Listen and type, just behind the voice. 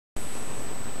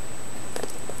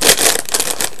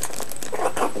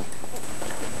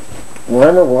Why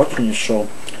am I watching this show?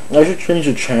 I should change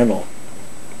the channel.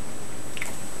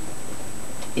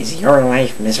 Is your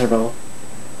life miserable?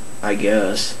 I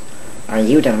guess. Are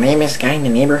you the lamest guy in the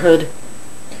neighborhood?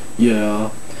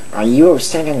 Yeah. Are you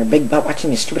standing on your big butt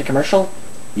watching this stupid commercial?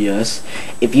 Yes.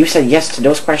 If you said yes to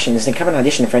those questions, then come and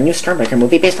audition for a new Stormbreaker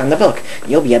movie based on the book.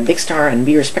 You'll be a big star and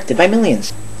be respected by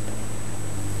millions.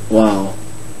 Wow.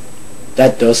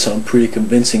 That does sound pretty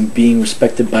convincing, being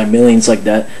respected by millions like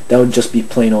that. That would just be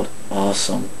plain old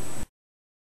awesome.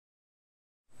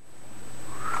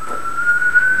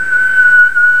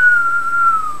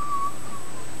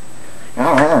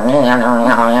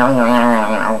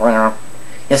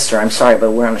 Yes, sir, I'm sorry,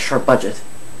 but we're on a short budget.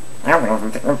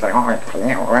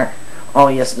 Oh,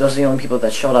 yes, those are the only people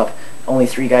that showed up. Only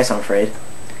 3 guys, I'm afraid.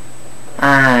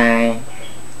 Hi.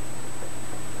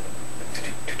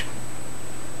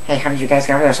 Hey, how did you guys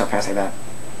get over there so fast like that?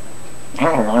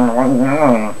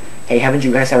 Hey, haven't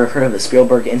you guys ever heard of the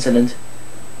Spielberg incident?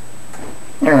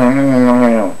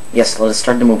 Yes, let us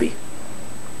start the movie.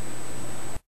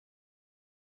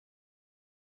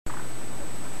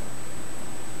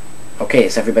 Okay,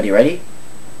 is everybody ready?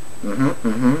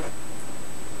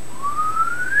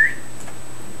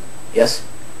 Yes?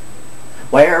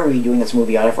 Why are we doing this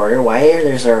movie out of order? Why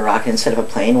are there a rocket instead of a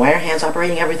plane? Why are hands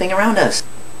operating everything around us?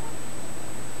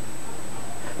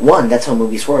 1, that's how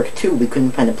movies work. 2, we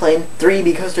couldn't find a plane. 3,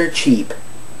 because they're cheap.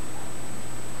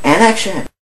 And action!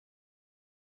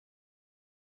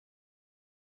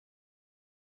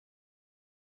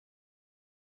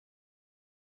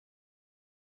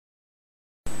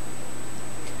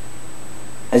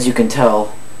 As you can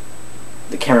tell,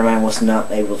 the cameraman was not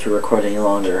able to record any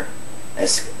longer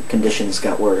as conditions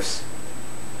got worse.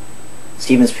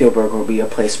 Steven Spielberg will be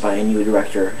replaced by a new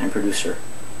director and producer.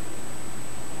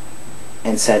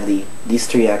 And sadly, these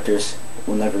 3 actors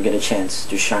will never get a chance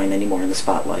to shine anymore in the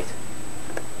spotlight.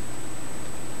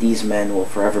 These men will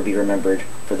forever be remembered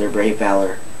for their brave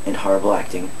valor and horrible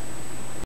acting.